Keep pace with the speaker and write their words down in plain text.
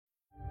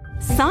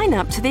Sign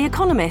up to The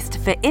Economist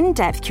for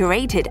in-depth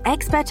curated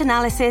expert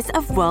analysis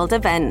of world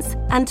events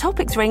and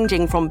topics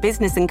ranging from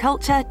business and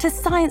culture to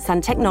science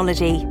and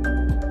technology.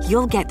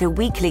 You'll get the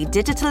weekly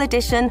digital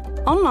edition,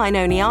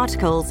 online-only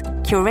articles,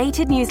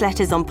 curated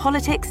newsletters on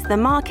politics, the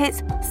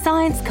markets,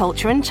 science,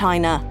 culture and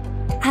China,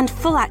 and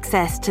full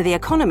access to The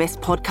Economist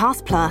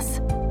Podcast Plus.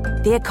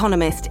 The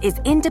Economist is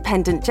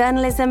independent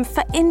journalism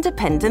for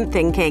independent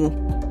thinking.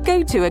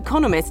 Go to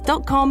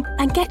economist.com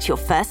and get your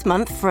first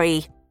month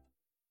free.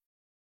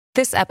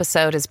 This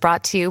episode is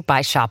brought to you by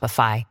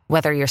Shopify.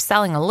 Whether you're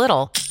selling a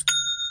little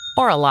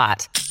or a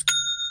lot,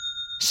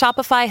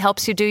 Shopify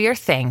helps you do your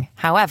thing,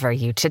 however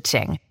you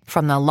cha-ching.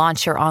 From the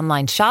launch your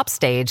online shop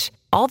stage,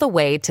 all the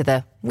way to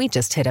the we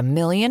just hit 1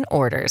 million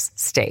orders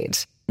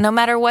stage. No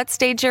matter what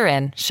stage you're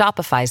in,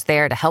 Shopify's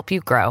there to help you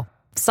grow.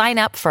 Sign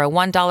up for a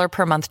 $1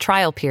 per month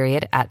trial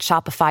period at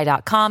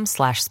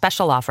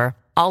shopify.com/special offer,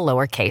 all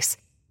lowercase.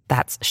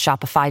 That's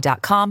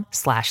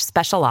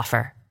shopify.com/special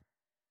offer.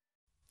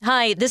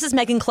 Hi, this is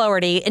Megan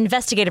Cloherty,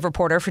 investigative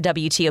reporter for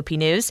WTOP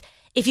News.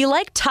 If you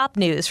like top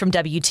news from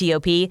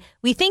WTOP,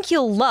 we think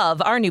you'll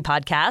love our new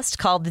podcast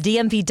called The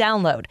DMV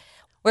Download,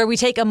 where we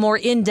take a more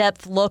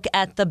in-depth look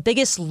at the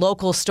biggest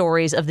local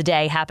stories of the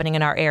day happening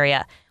in our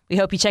area. We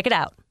hope you check it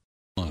out.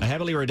 A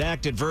heavily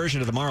redacted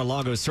version of the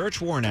Mar-a-Lago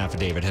search warrant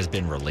affidavit has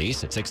been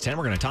released. At 6:10,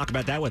 we're going to talk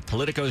about that with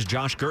Politico's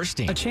Josh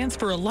Gerstein. A chance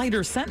for a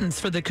lighter sentence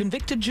for the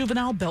convicted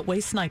juvenile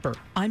Beltway sniper.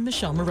 I'm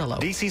Michelle Murillo.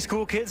 D.C.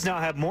 school kids now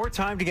have more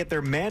time to get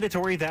their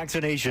mandatory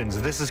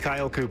vaccinations. This is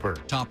Kyle Cooper.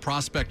 Top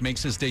prospect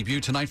makes his debut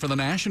tonight for the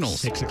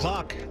Nationals. 6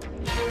 o'clock.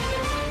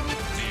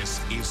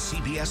 This is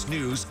CBS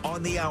News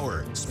on the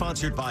Hour,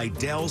 sponsored by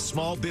Dell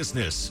Small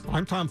Business.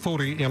 I'm Tom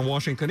Foti in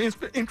Washington.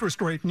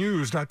 Interest rate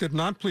news that did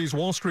not please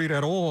Wall Street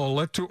at all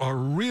led to a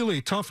really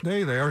tough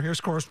day there.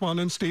 Here's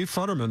correspondent Steve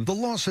Futterman. The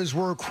losses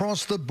were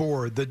across the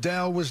board. The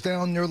Dow was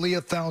down nearly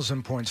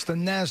 1,000 points. The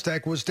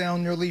NASDAQ was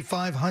down nearly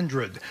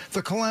 500.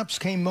 The collapse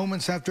came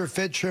moments after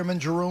Fed Chairman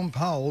Jerome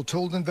Powell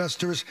told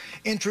investors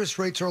interest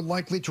rates are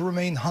likely to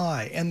remain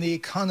high and the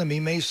economy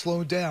may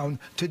slow down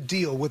to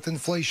deal with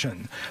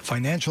inflation.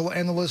 Financial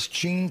analyst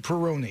Gene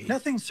Perrone.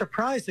 Nothing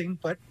surprising,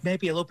 but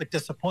maybe a little bit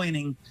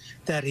disappointing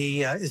that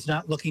he is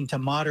not looking to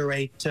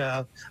moderate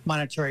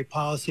monetary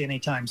policy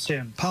anytime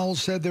soon. Powell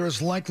said there is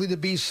likely to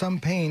be some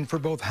pain for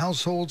both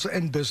households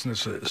and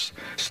businesses.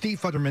 Steve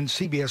Futterman,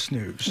 CBS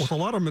News. With a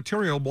lot of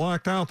material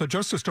blacked out, the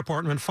Justice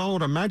Department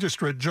followed a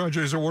magistrate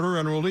judge's order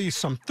and released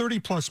some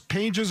 30-plus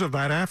pages of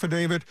that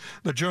affidavit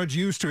the judge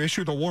used to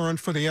issue the warrant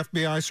for the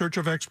FBI search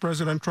of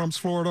ex-President Trump's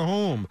Florida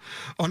home.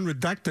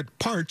 Unredacted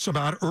parts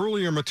about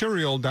earlier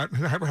material that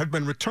had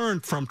been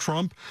returned from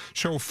Trump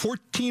show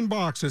 14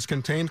 boxes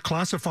contained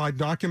classified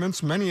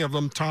documents, many of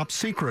them top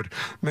secret,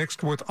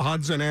 mixed with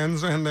odds and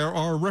ends, and there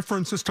are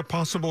references to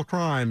possible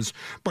crimes.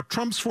 But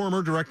Trump's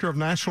former director of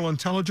national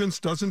intelligence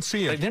doesn't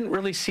see it. I didn't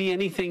really see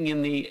anything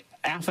in the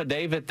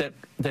affidavit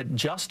that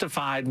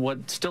justified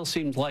what still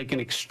seems like an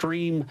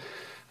extreme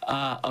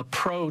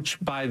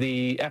approach by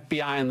the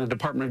FBI and the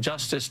Department of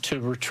Justice to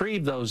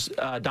retrieve those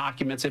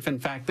documents if, in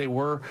fact, they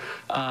were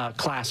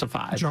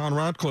classified. John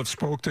Radcliffe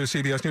spoke to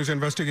CBS News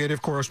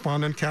investigative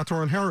correspondent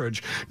Catherine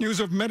Herridge. News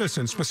of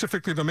medicine,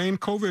 specifically the main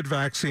COVID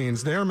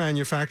vaccines. Their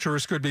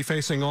manufacturers could be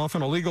facing off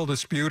in a legal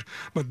dispute,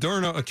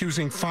 Moderna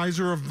accusing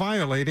Pfizer of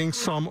violating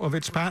some of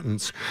its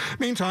patents.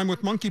 Meantime,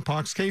 with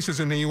monkeypox cases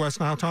in the U.S.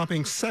 now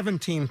topping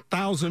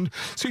 17,000,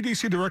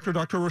 CDC Director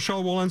Dr.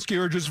 Rochelle Walensky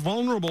urges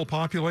vulnerable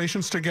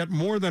populations to get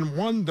more than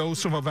one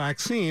dose of a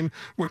vaccine,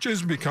 which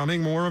is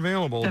becoming more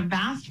available. The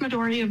vast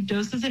majority of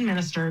doses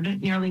administered,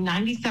 nearly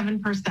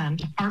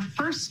 97%, are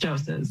first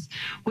doses,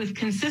 with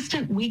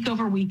consistent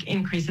week-over-week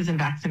increases in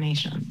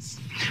vaccinations.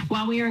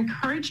 While we are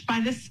encouraged by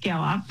this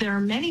scale-up, there are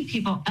many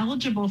people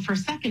eligible for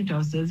second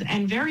doses,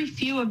 and very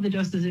few of the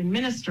doses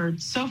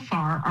administered so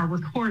far are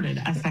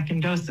recorded as second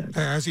doses.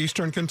 As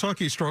Eastern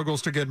Kentucky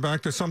struggles to get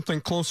back to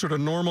something closer to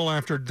normal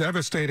after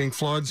devastating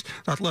floods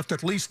that left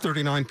at least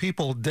 39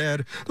 people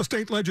dead, the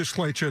state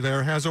legislature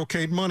there has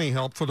okayed money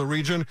help for the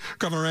region.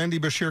 Governor Andy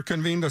Beshear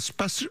convened a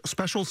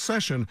special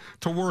session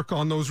to work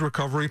on those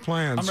recovery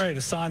plans. I'm ready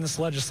to sign this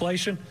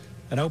legislation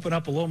and open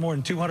up a little more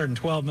than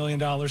 $212 million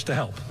to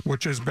help.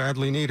 Which is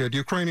badly needed.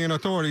 Ukrainian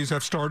authorities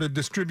have started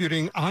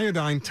distributing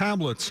iodine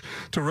tablets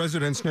to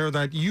residents near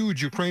that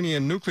huge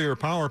Ukrainian nuclear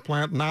power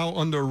plant now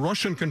under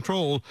Russian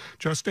control,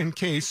 just in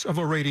case of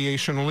a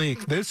radiation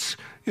leak. This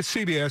is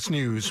CBS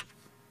News.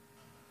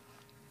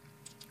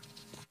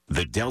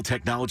 The Dell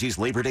Technologies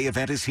Labor Day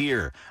event is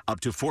here. Up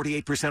to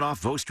 48%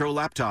 off Vostro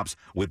laptops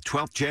with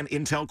 12th Gen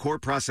Intel Core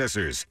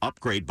processors.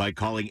 Upgrade by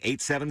calling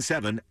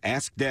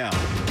 877-ASK-DELL.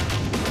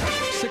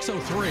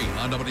 6:03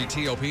 on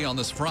WTOP on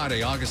this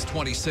Friday, August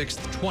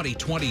 26th,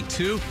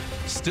 2022.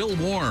 Still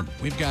warm.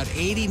 We've got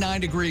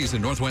 89 degrees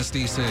in Northwest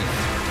D.C.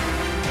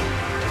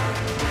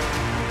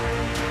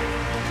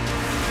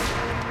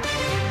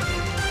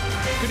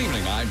 Good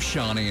evening. I'm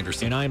Sean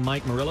Anderson. And I'm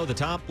Mike Murillo. The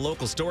top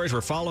local stories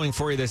we're following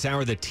for you this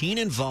hour. The teen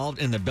involved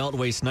in the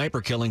Beltway sniper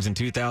killings in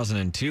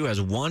 2002 has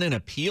won an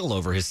appeal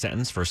over his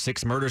sentence for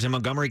 6 murders in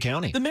Montgomery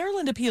County. The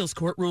Maryland Appeals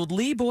Court ruled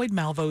Lee Boyd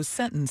Malvo's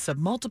sentence of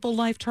multiple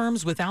life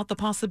terms without the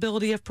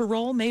possibility of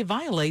parole may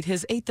violate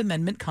his 8th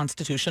Amendment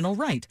constitutional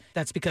right.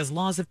 That's because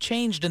laws have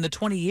changed in the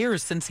 20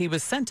 years since he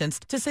was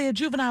sentenced to say a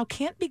juvenile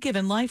can't be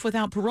given life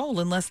without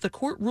parole unless the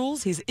court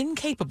rules he's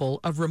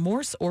incapable of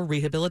remorse or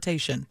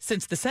rehabilitation.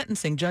 Since the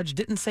sentencing judge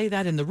didn't say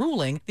that in the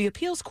ruling, the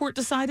appeals court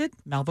decided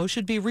Malvo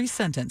should be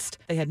resentenced.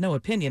 They had no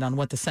opinion on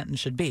what the sentence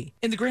should be.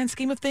 In the grand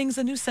scheme of things,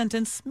 a new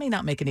sentence may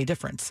not make any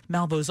difference.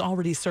 Malvo's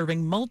already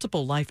serving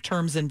multiple life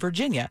terms in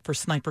Virginia for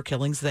sniper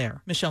killings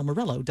there. Michelle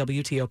Murillo,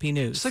 WTOP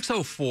News.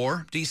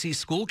 6:04, D.C.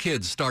 school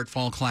kids start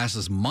fall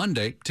classes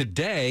Monday.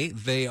 Today,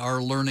 they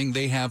are learning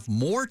they have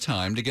more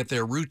time to get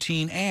their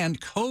routine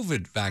and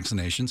COVID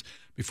vaccinations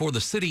before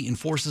the city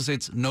enforces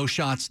its no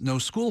shots, no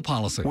school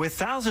policy. With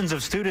thousands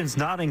of students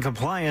not in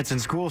compliance and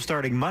school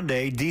starting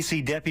Monday,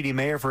 D.C. Deputy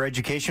Mayor for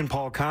Education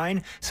Paul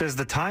Kine says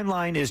the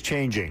timeline is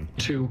changing.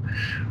 To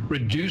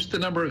reduce the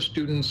number of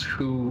students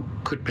who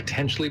could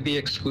potentially be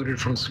excluded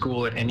from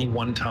school at any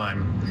one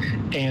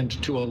time, and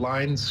to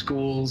align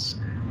schools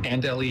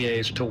and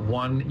LEAs to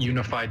one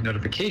unified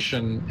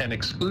notification and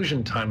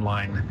exclusion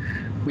timeline,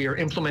 we are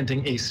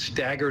implementing a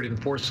staggered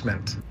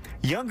enforcement.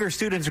 Younger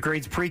students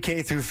grades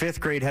pre-K through 5th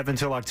grade have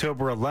until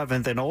October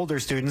 11th, and older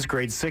students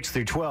grades 6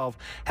 through 12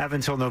 have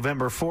until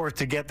November 4th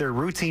to get their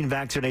routine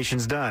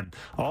vaccinations done.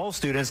 All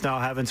students now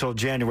have until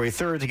January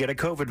 3rd to get a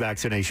COVID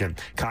vaccination.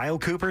 Kyle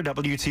Cooper,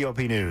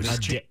 WTOP News.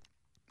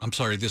 I'm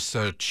sorry, this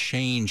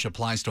change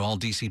applies to all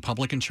D.C.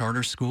 public and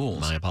charter schools.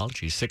 My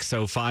apologies.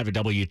 6:05 at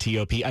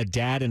WTOP. A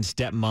dad and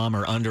stepmom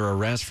are under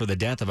arrest for the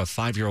death of a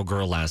 5-year-old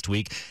girl last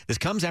week. This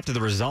comes after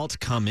the results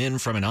come in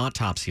from an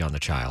autopsy on the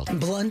child.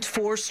 Blunt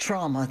force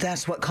trauma.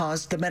 That's what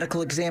caused the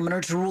medical examiner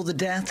to rule the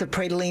death of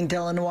Pradeline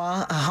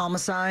Delanois a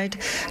homicide.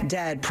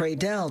 Dad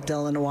Pradell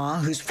Delanois,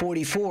 who's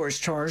 44, is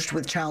charged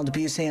with child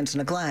abuse and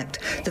neglect.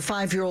 The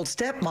 5-year-old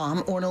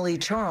stepmom, Ornalee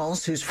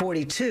Charles, who's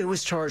 42,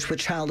 is charged with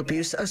child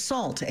abuse,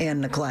 assault, and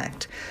neglect.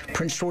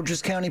 Prince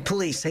George's County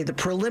Police say the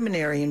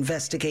preliminary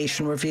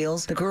investigation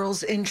reveals the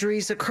girl's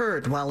injuries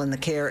occurred while in the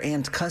care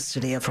and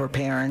custody of her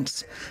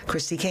parents.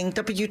 Christy King,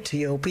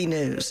 WTOP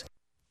News.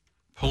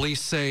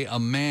 Police say a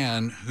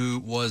man who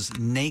was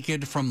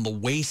naked from the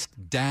waist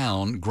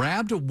down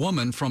grabbed a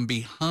woman from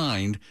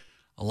behind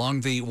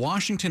along the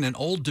Washington and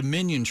Old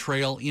Dominion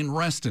Trail in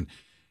Reston.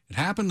 It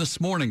happened this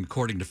morning,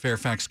 according to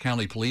Fairfax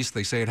County Police.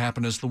 They say it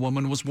happened as the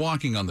woman was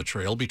walking on the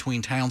trail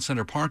between Town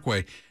Center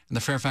Parkway and the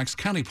Fairfax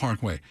County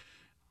Parkway.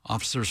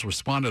 Officers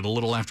responded a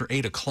little after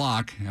 8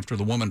 o'clock after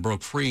the woman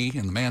broke free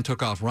and the man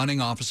took off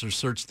running. Officers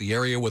searched the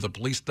area with a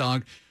police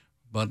dog,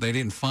 but they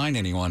didn't find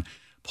anyone.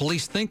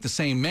 Police think the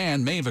same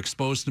man may have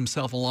exposed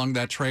himself along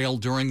that trail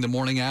during the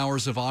morning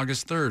hours of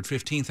August 3rd,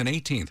 15th, and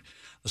 18th.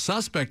 The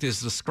suspect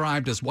is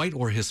described as white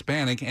or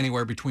Hispanic,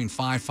 anywhere between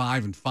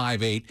 5'5" and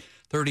 5'8",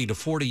 30 to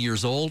 40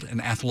 years old, an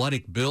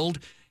athletic build.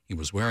 He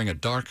was wearing a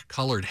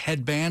dark-colored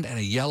headband and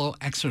a yellow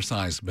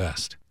exercise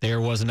vest. There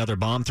was another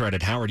bomb threat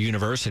at Howard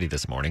University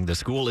this morning. The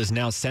school is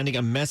now sending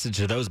a message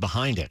to those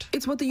behind it.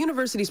 It's what the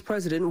university's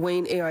president,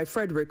 Wayne A.I.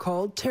 Frederick,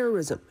 called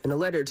terrorism in a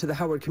letter to the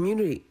Howard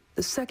community.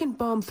 The second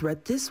bomb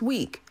threat this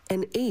week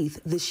and 8th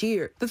this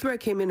year. The threat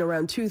came in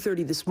around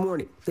 2:30 this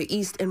morning. The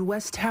east and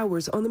west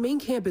towers on the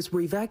main campus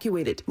were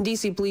evacuated.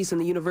 D.C. police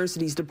and the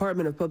university's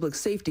Department of Public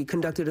Safety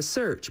conducted a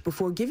search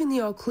before giving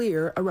the all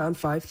clear around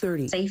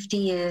 5:30.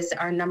 Safety is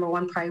our number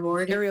one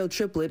priority. Ariel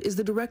Triplett is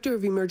the Director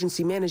of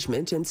Emergency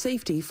Management and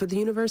Safety for the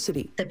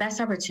university. The best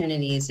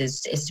opportunities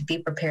is to be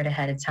prepared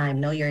ahead of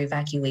time, know your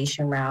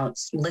evacuation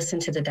routes, listen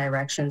to the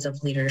directions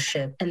of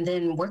leadership, and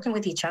then working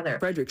with each other.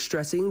 Frederick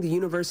stressing the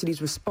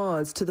university's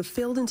response to the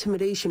failed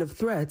intimidation of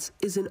threats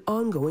is an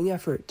ongoing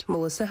effort.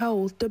 Melissa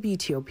Howell,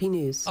 WTOP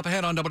News. Up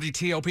ahead on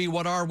WTOP,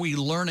 what are we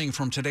learning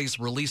from today's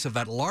release of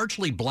that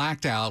largely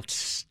blacked out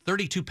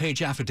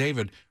 32-page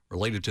affidavit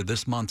related to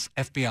this month's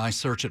FBI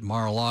search at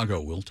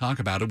Mar-a-Lago? We'll talk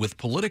about it with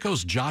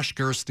Politico's Josh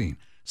Gerstein.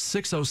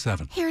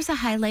 6:07. Here's a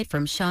highlight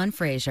from Sean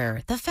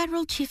Fraser, the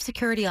federal chief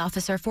security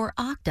officer for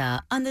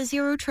Okta on the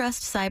Zero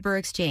Trust Cyber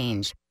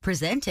Exchange,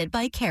 presented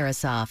by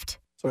Carasoft.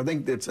 So I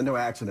think it's no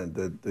accident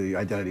that the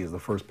identity is the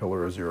first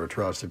pillar of Zero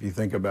Trust. If you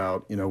think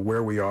about,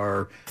 where we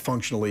are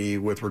functionally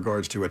with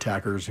regards to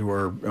attackers who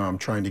are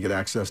trying to get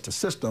access to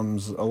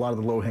systems, a lot of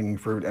the low-hanging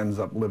fruit ends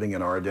up living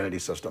in our identity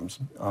systems.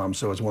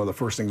 So it's one of the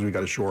first things we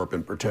got to shore up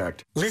and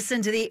protect.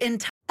 Listen to the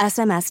entire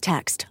SMS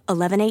text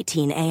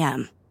 11:18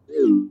 a.m.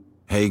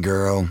 Hey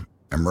girl,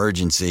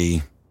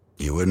 emergency.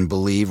 You wouldn't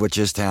believe what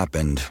just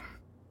happened.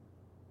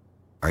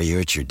 Are you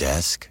at your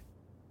desk?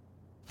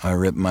 I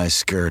ripped my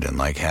skirt and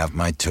like half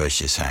my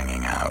tush is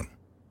hanging out.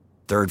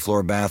 3rd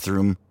floor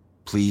bathroom,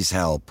 please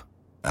help.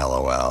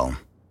 LOL.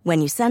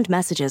 When you send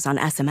messages on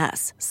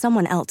SMS,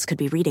 someone else could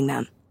be reading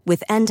them.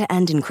 With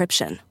end-to-end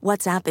encryption,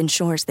 WhatsApp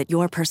ensures that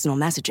your personal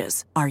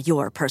messages are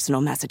your personal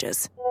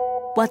messages.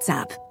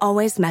 WhatsApp,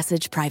 always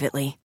message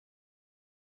privately.